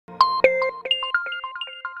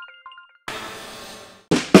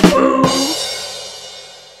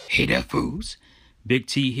Hey there, fools. Big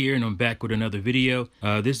T here, and I'm back with another video.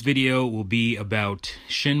 This video will be about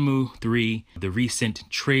Shenmue 3, the recent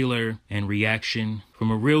trailer and reaction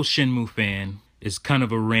from a real Shenmue fan. It's kind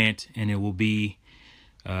of a rant, and it will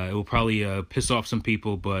probably piss off some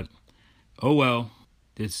people, but oh well.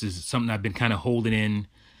 This is something I've been kind of holding in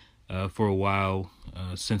for a while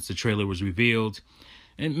since the trailer was revealed,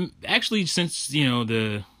 and actually since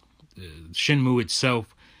the Shenmue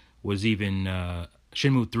itself was even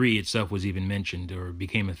Shenmue 3 itself was even mentioned or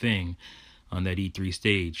became a thing on that E3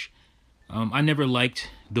 stage. I never liked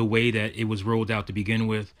the way that it was rolled out to begin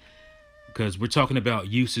with, because we're talking about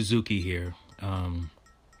Yu Suzuki here.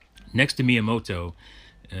 Next to Miyamoto,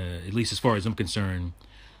 at least as far as I'm concerned,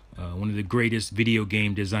 one of the greatest video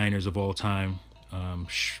game designers of all time,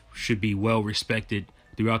 should be well respected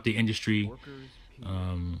throughout the industry.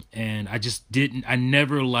 And I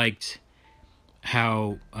never liked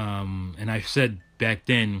how, and I said back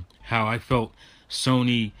then, how I felt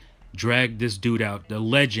Sony dragged this dude out, the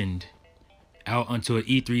legend, out onto an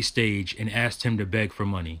E3 stage and asked him to beg for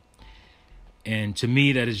money. And to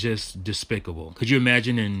me, that is just despicable. Could you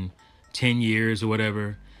imagine in 10 years or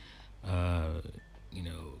whatever,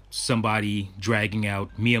 somebody dragging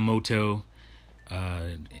out Miyamoto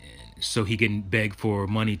so he can beg for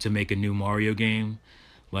money to make a new Mario game?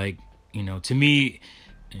 Like, to me,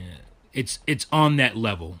 it's on that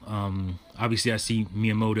level. Obviously, I see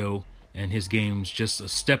Miyamoto and his games just a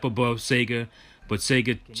step above Sega, but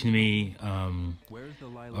Sega, to me,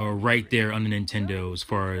 are right there on the Nintendo as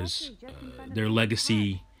far as their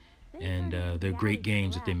legacy and their great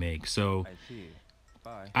games that they make. So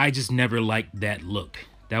I just never liked that look.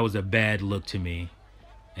 That was a bad look to me.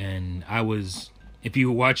 And if you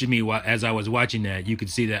were watching me as I was watching that, you could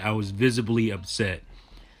see that I was visibly upset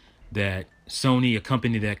that Sony, a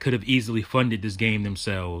company that could have easily funded this game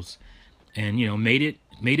themselves, and made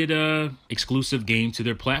it a exclusive game to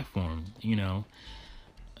their platform.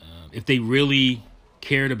 If they really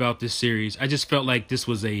cared about this series, I just felt like this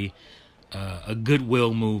was a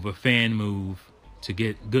goodwill move, a fan move to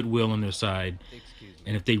get goodwill on their side.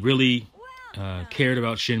 And if they really cared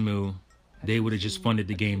about Shenmue, they would have just funded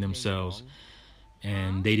the game themselves,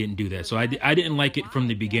 and they didn't do that. So I didn't like it from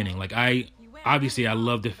the beginning. Like, obviously I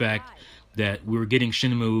love the fact that we were getting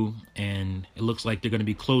Shenmue, and it looks like they're going to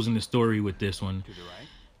be closing the story with this one,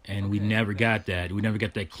 and we never got that. We never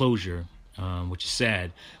got that closure, which is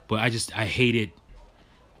sad. But I hated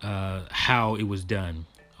how it was done.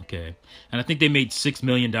 Okay, and I think they made $6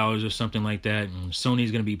 million or something like that, and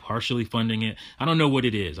Sony's going to be partially funding it. I don't know what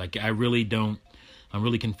it is. Like, I'm really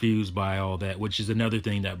confused by all that, which is another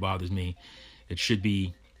thing that bothers me. It should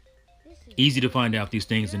be easy to find out these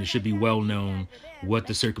things, and it should be well known what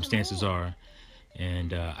the circumstances are.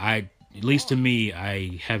 And at least to me,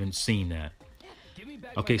 I haven't seen that.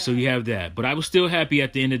 Okay, so you have that. But I was still happy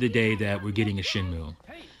at the end of the day that we're getting a Shenmue.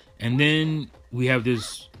 And then we have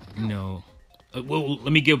this, well,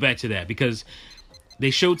 let me go back to that, because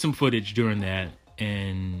they showed some footage during that,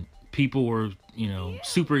 and people were,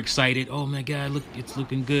 super excited. Oh my God, look, it's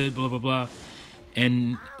looking good, blah, blah, blah.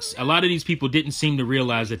 And a lot of these people didn't seem to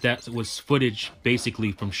realize that was footage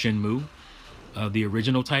basically from Shenmue, the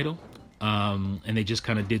original title. And they just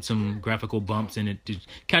kind of did some graphical bumps in it to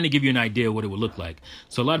kind of give you an idea what it would look like.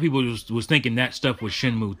 So a lot of people was thinking that stuff was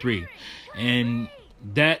Shenmue 3. And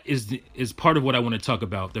that is part of what I want to talk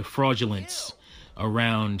about, the fraudulence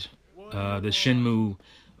around the Shenmue,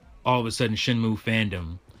 all of a sudden Shenmue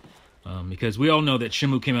fandom. Because we all know that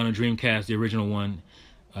Shenmue came out on Dreamcast, the original one,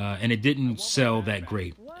 and it didn't sell that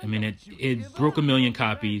great. I mean, it broke 1 million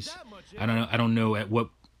copies. I don't know at what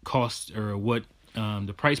cost or what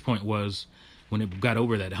the price point was when it got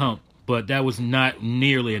over that hump, but that was not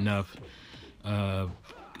nearly enough, because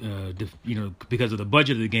of the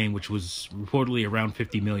budget of the game, which was reportedly around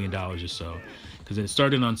 $50 million or so. Because it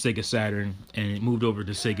started on Sega Saturn and it moved over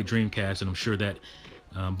to Sega Dreamcast, and I'm sure that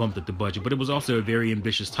bumped up the budget. But it was also a very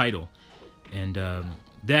ambitious title, and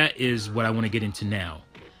that is what I want to get into now.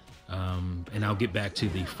 And I'll get back to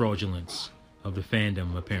the fraudulence of the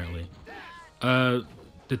fandom, apparently.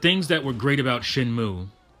 The things that were great about Shenmue,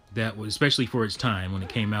 that was especially for its time when it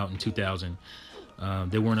came out in 2000,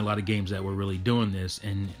 there weren't a lot of games that were really doing this,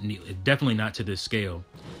 and definitely not to this scale.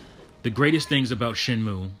 The greatest things about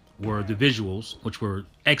Shenmue were the visuals, which were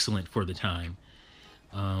excellent for the time.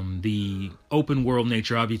 The open world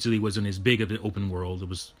nature obviously wasn't as big of an open world. It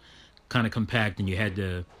was kind of compact, and you had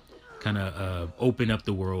to kind of open up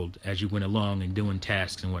the world as you went along and doing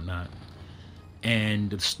tasks and whatnot. And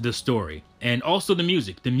the story, and also the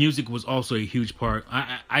music. The music was also a huge part.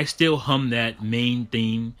 I still hum that main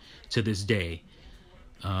theme to this day.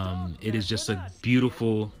 It is just a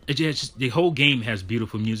beautiful. The whole game has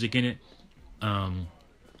beautiful music in it. Um,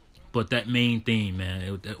 but that main theme,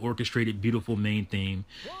 man, that orchestrated, beautiful main theme,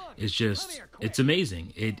 is just it's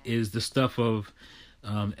amazing. It is the stuff of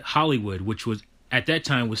Hollywood, which was at that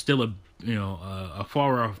time was still a a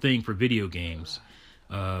far off thing for video games,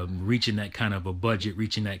 reaching that kind of a budget,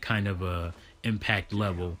 reaching that kind of a impact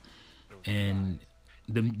level, and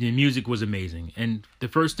the music was amazing. And the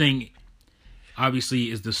first thing,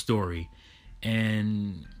 obviously, is the story,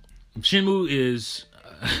 and Shenmue is.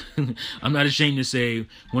 I'm not ashamed to say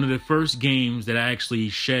one of the first games that I actually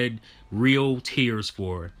shed real tears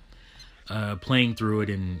for, playing through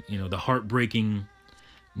it, and the heartbreaking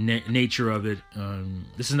nature of it.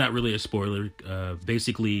 This is not really a spoiler.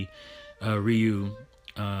 Basically, Ryu,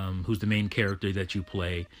 who's the main character that you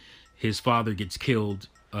play, his father gets killed.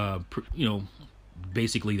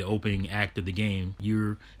 Basically the opening act of the game.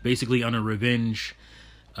 You're basically on a revenge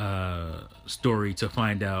story to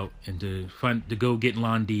find out, and to go get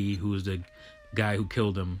Londi, who is the guy who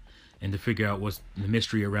killed him, and to figure out what's the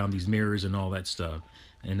mystery around these mirrors and all that stuff.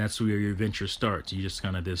 And that's where your adventure starts. You just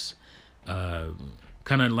kind of this kind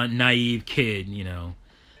of like naive kid,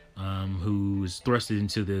 who's thrusted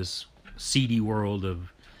into this seedy world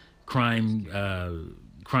of crime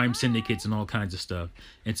syndicates and all kinds of stuff.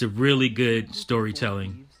 It's a really good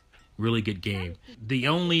storytelling, really good game.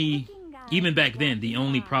 Even back then, the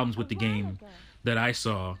only problems with the game that I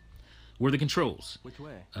saw were the controls.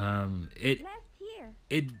 The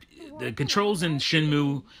controls in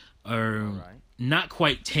Shenmue are not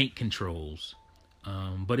quite tank controls,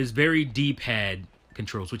 but it's very D-pad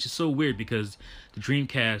controls, which is so weird because the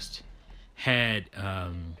Dreamcast had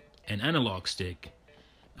an analog stick,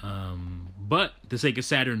 but the Sega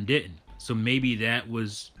Saturn didn't. So maybe that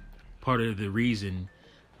was part of the reason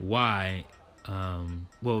why.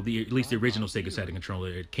 At least the original Sega Saturn controller,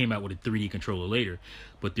 it came out with a 3D controller later,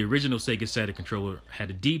 but the original Sega Saturn controller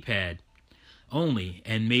had a D-pad only,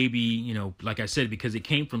 and maybe, like I said, because it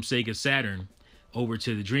came from Sega Saturn over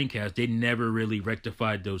to the Dreamcast, they never really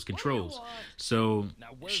rectified those controls. So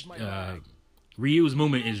Ryu's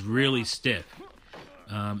movement is really stiff.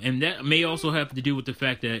 And that may also have to do with the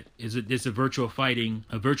fact that there's a Virtua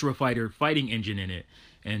Fighter fighting engine in it,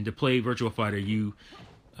 and to play Virtua Fighter, you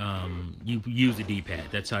use a D-pad.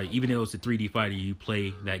 That's how, even though it's a 3D fighter, you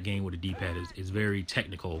play that game with a D-pad. It's very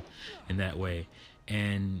technical in that way.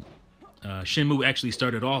 And Shenmue actually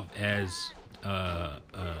started off as a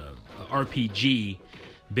RPG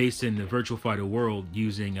based in the Virtua Fighter world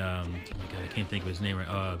using oh my God, I can't think of his name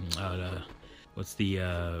right.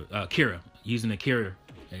 Kira, using Akira.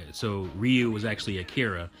 So Ryu was actually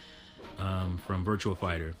Akira from Virtua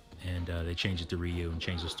Fighter, and they changed it to Ryu and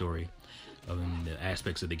changed the story of the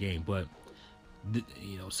aspects of the game. But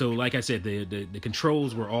so like I said, the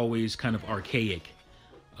controls were always kind of archaic,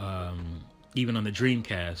 even on the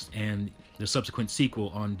Dreamcast, and the subsequent sequel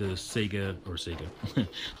on the Sega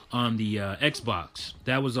on the Xbox.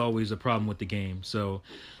 That was always a problem with the game. So,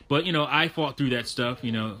 but I fought through that stuff.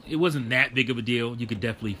 It wasn't that big of a deal. You could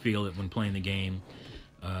definitely feel it when playing the game.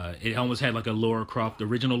 It almost had like a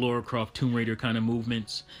original Lara Croft Tomb Raider kind of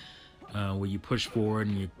movements, where you push forward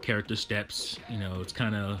and your character steps. It's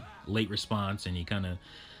kind of late response, and he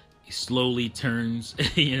slowly turns.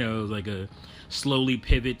 Like a slowly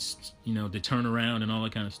pivots. To turn around and all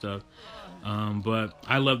that kind of stuff. But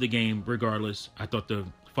I love the game regardless. I thought the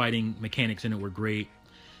fighting mechanics in it were great,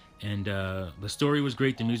 and the story was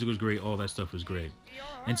great. The music was great. All that stuff was great.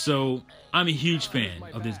 And so I'm a huge fan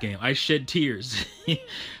of this game. I shed tears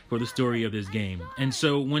for the story of this game. And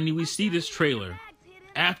so when we see this trailer,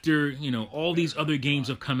 after all these other games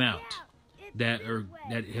have come out that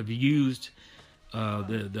have used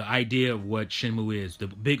the idea of what Shenmue is, the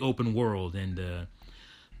big open world, and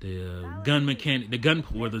the gun mechanic,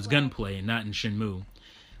 there's gunplay, and not in Shenmue.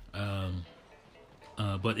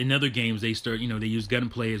 But in other games, they start, they use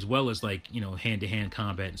gunplay as well as hand-to-hand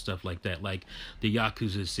combat and stuff like that, like the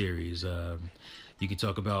Yakuza series. You can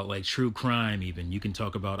talk about like True Crime, even. You can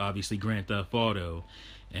talk about obviously Grand Theft Auto,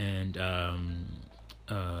 and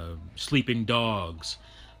Sleeping Dogs.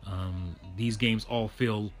 These games all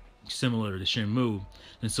feel similar to Shenmue,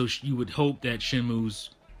 and so you would hope that Shenmue's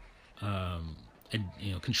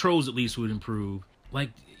controls at least would improve. Like,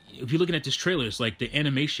 if you're looking at this trailer, it's like the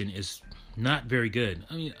animation is not very good.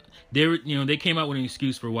 I mean, they came out with an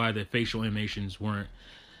excuse for why the facial animations weren't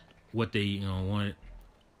what they wanted,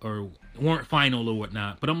 or weren't final or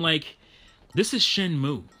whatnot. But I'm like, this is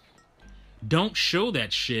Shenmue. Don't show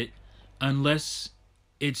that shit unless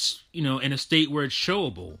it's, you know, in a state where it's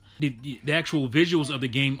showable. The actual visuals of the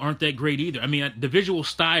game aren't that great either. I mean, the visual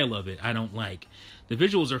style of it I don't like. The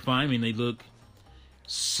visuals are fine. I mean, they look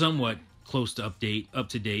somewhat close to up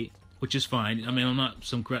to date, which is fine. I mean, I'm not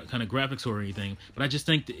some kind of graphics or anything, but I just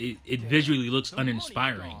think that it visually looks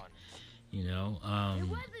uninspiring. You know,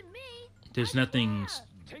 there's nothing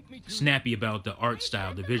snappy about the art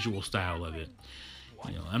style, the visual style of it.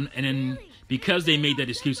 You know, and then because they made that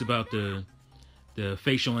excuse about the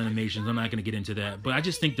facial animations, I'm not going to get into that. But I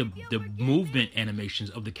just think the movement animations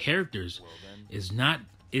of the characters is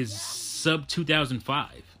sub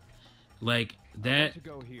 2005. Like, that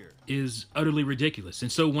is utterly ridiculous.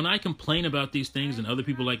 And so when I complain about these things, and other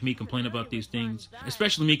people like me complain about these things,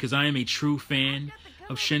 especially me because I am a true fan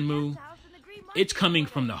of Shenmue, it's coming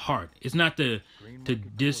from the heart. It's not to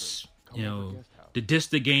diss, you know, to diss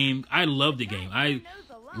the game. I love the game. I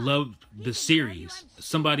love the series.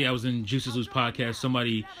 I was in Juices Loose podcast.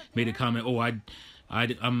 Somebody made a comment. Oh,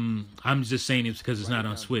 I'm just saying it's because it's not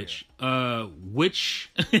on Switch. Which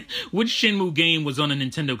Shenmue game was on a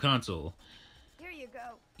Nintendo console?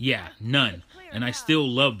 Yeah, none. And I still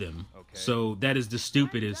love them. So that is the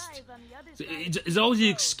stupidest. It's always the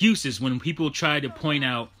excuses when people try to point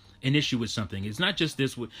out an issue with something. It's not just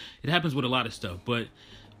this. It happens with a lot of stuff. But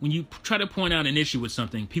when you try to point out an issue with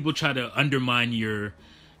something, people try to undermine your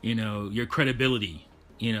credibility,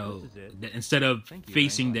 you know, instead of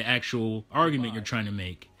facing the actual argument you're trying to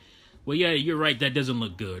make. Well, yeah, you're right. That doesn't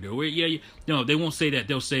look good. Or, yeah, no, they won't say that.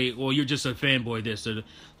 They'll say, well, you're just a fanboy, this. Or,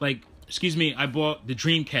 like, excuse me, I bought the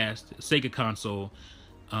Dreamcast, Sega console,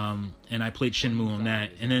 and I played Shenmue on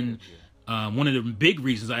that. And then one of the big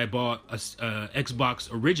reasons I bought a Xbox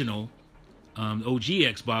original, OG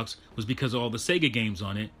Xbox, was because of all the Sega games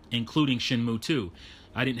on it, including Shenmue 2.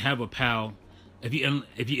 I didn't have a PAL.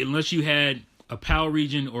 Unless you had a PAL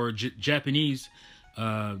region or Japanese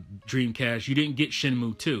Dreamcast, you didn't get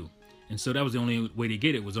Shenmue 2. And so that was the only way to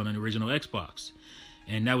get it, was on an original Xbox.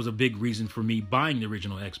 And that was a big reason for me buying the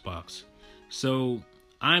original Xbox. So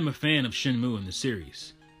I'm a fan of Shenmue in the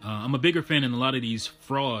series. I'm a bigger fan than a lot of these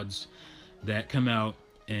frauds that come out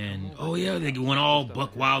and, oh yeah, they went all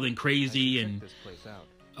buck wild and crazy. And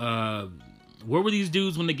where were these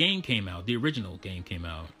dudes when the game came out, the original game came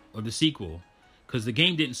out, or the sequel? Because the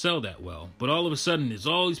game didn't sell that well. But all of a sudden, there's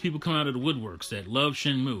all these people coming out of the woodworks that love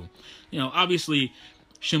Shenmue. You know, obviously,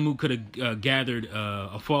 Shenmue could have gathered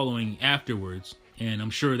a following afterwards, and I'm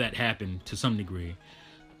sure that happened to some degree.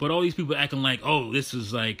 But all these people acting like, oh, this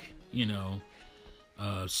is like, you know,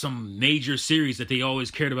 some major series that they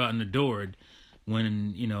always cared about and adored,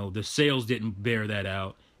 when, you know, the sales didn't bear that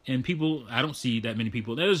out. And people, I don't see that many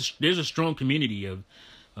people. There's a strong community of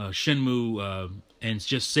Shenmue and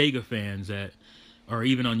just Sega fans that are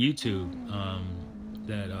even on YouTube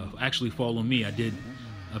that actually follow me. I did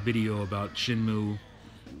a video about Shenmue,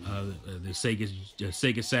 the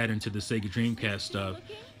Sega Saturn to the Sega Dreamcast stuff,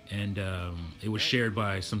 and it was shared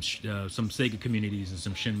by some Sega communities and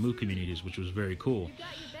some Shenmue communities, which was very cool.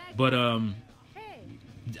 But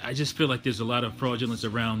I just feel like there's a lot of fraudulence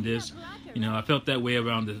around this. You know, I felt that way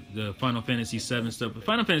around the Final Fantasy VII stuff. But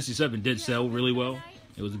Final Fantasy VII did sell really well.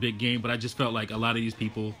 It was a big game, but I just felt like a lot of these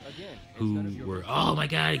people who were, oh my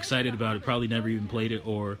god, excited about it, probably never even played it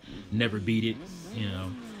or never beat it, you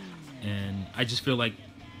know. And I just feel like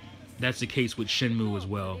that's the case with Shenmue as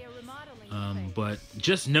well. But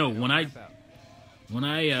just know, when I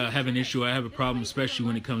have an issue, I have a problem, especially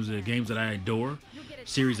when it comes to games that I adore,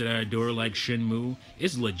 series that I adore, like Shenmue,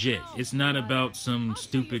 it's legit. It's not about some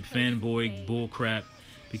stupid fanboy bullcrap.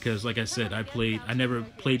 Because, like I said, I never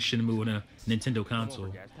played Shenmue on a Nintendo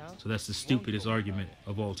console. So that's the stupidest argument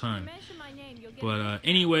of all time. But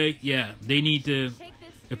anyway, yeah, they need to,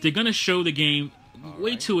 if they're going to show the game,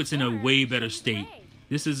 wait till it's in a way better state.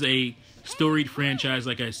 This is a storied franchise,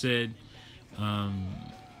 like I said, that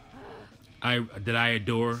I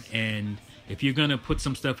adore. And if you're going to put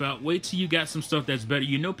some stuff out, wait till you got some stuff that's better.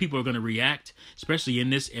 You know people are going to react, especially in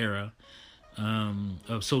this era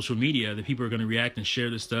of social media, that people are going to react and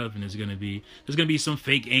share this stuff, and there's going to be some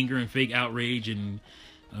fake anger and fake outrage and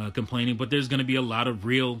complaining, but there's going to be a lot of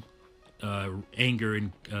real anger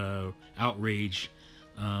and outrage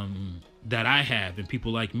that I have, and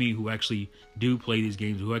people like me who actually do play these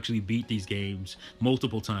games, who actually beat these games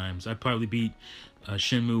multiple times. I probably beat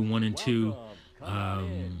Shenmue 1 and 2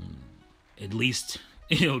 at least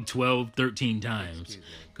 12, 13 times,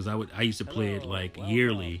 because I used to play it like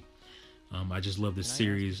yearly. I just love the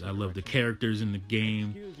series. I love the characters in the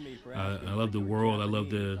game. I love the world. I love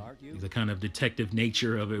the kind of detective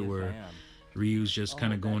nature of it, where Ryu's just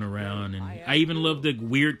kind of going around, and I even love the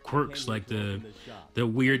weird quirks, like the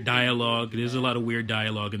weird dialogue. There's a lot of weird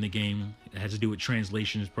dialogue in the game. It has to do with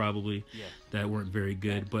translations, probably, that weren't very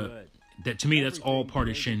good. But that, to me, that's all part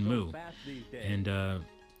of Shenmue. And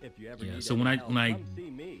yeah, so when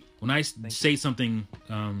I say something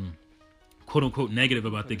quote unquote negative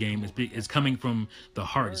about the game, it's coming from the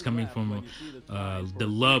heart. It's coming from the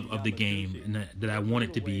love of the game, and that I want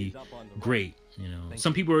it to be great. You know,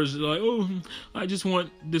 some people are like, "Oh, I just want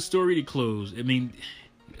the story to close." I mean,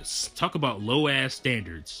 talk about low ass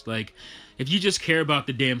standards. Like, if you just care about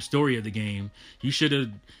the damn story of the game, you should have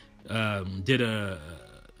did a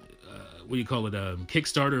what do you call it,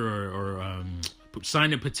 Kickstarter or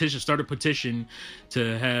sign a petition, start a petition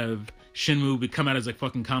to have Shenmue come out as a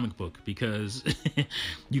fucking comic book, because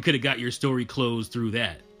you could have got your story closed through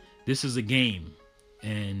that. This is a game,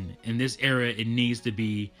 and in this era, it needs to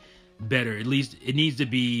be better. At least it needs to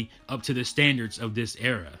be up to the standards of this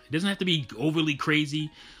era. It doesn't have to be overly crazy.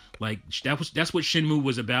 Like, that's what Shenmue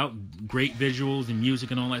was about. Great visuals and music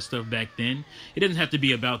and all that stuff back then. It doesn't have to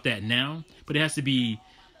be about that now, but it has to be,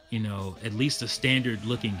 you know, at least a standard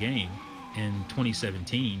looking game in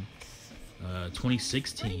 2017,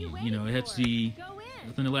 2016. You know, it has to be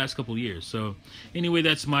within the last couple of years. So anyway,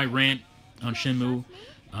 that's my rant on Shenmue.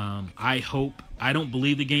 I don't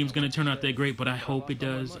believe the game's going to turn out that great, but I hope it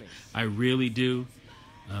does. I really do.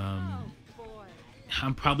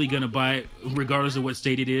 I'm probably going to buy it regardless of what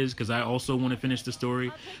state it is, because I also want to finish the story,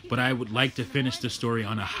 but I would like to finish the story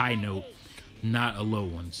on a high note, not a low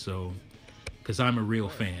one. So, because I'm a real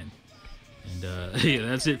fan. And yeah,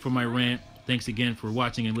 that's it for my rant. Thanks again for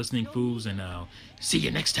watching and listening, fools, and I'll see you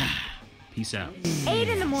next time. Peace out. 8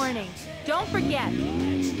 in the morning. Don't forget.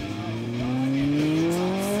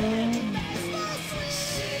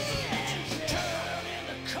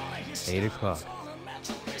 8 o'clock.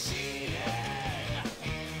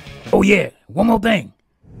 Oh yeah, one more thing.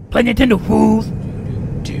 Play Nintendo, fools.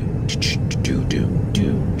 Do.